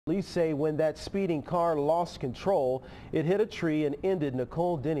Police say when that speeding car lost control, it hit a tree and ended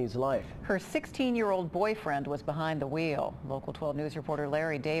Nicole Denney's life. Her 16-year-old boyfriend was behind the wheel. Local 12 News reporter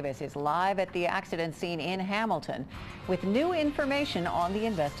Larry Davis is live at the accident scene in Hamilton with new information on the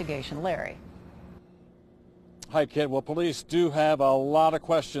investigation. Larry. Hi, Kit. Well, police do have a lot of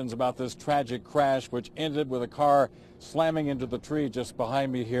questions about this tragic crash, which ended with a car slamming into the tree just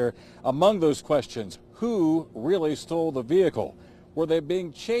behind me here. Among those questions, who really stole the vehicle? Were they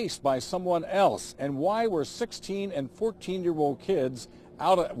being chased by someone else? And why were 16 and 14-year-old kids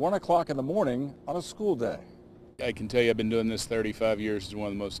out at 1 o'clock in the morning on a school day? I can tell you I've been doing this 35 years. It's one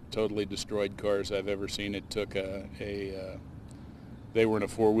of the most totally destroyed cars I've ever seen. It took they were in a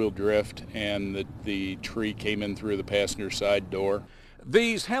four-wheel drift, and the tree came in through the passenger side door.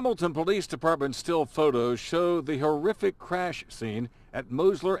 These Hamilton Police Department still photos show the horrific crash scene at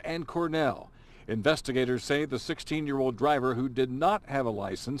Mosler and Cornell. Investigators say the 16-year-old driver, who did not have a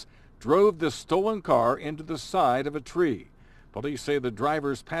license, drove the stolen car into the side of a tree. Police say the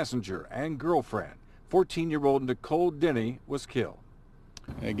driver's passenger and girlfriend, 14-year-old Nicole Denney, was killed.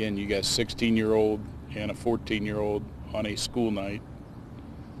 Again, you got a 16-year-old and a 14-year-old on a school night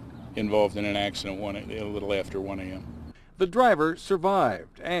involved in an accident a little after 1 a.m. The driver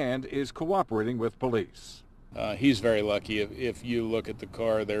survived and is cooperating with police. He's very lucky. If you look at the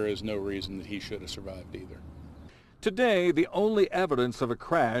car, there is no reason that he should have survived either. Today, the only evidence of a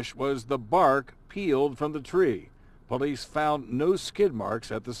crash was the bark peeled from the tree. Police found no skid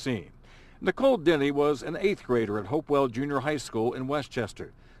marks at the scene. Nicole Denney was an 8th grader at Hopewell Junior High School in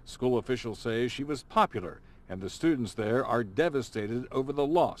Westchester. School officials say she was popular, and the students there are devastated over the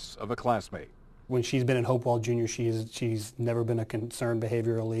loss of a classmate. When she's been in Hopewell Junior, she's never been a concern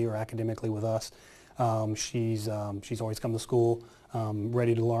behaviorally or academically with us. She's always come to school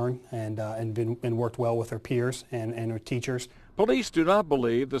ready to learn and worked well with her peers and her teachers. Police do not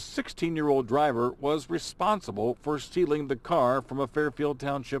believe the 16-year-old driver was responsible for stealing the car from a Fairfield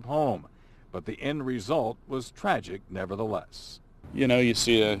Township home, but the end result was tragic nevertheless. You know, you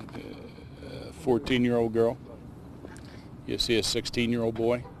see a 14-year-old girl, you see a 16-year-old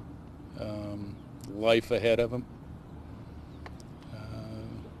boy, life ahead of him.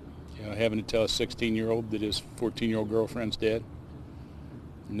 You know, having to tell a 16-year-old that his 14-year-old girlfriend's dead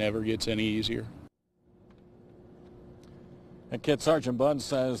never gets any easier. And Kit, Sergeant Buns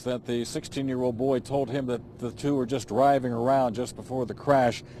says that the 16-year-old boy told him that the two were just driving around just before the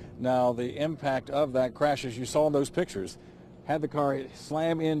crash. Now, the impact of that crash, as you saw in those pictures, had the car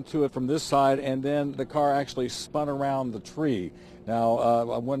slam into it from this side, and then the car actually spun around the tree.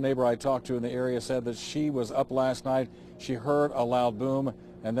 Now, one neighbor I talked to in the area said that she was up last night. She heard a loud boom,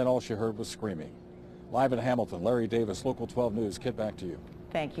 and then all she heard was screaming. Live in Hamilton, Larry Davis, Local 12 News. Kit, back to you.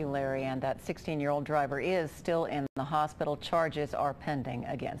 Thank you, Larry. And that 16-year-old driver is still in the hospital. Charges are pending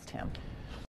against him.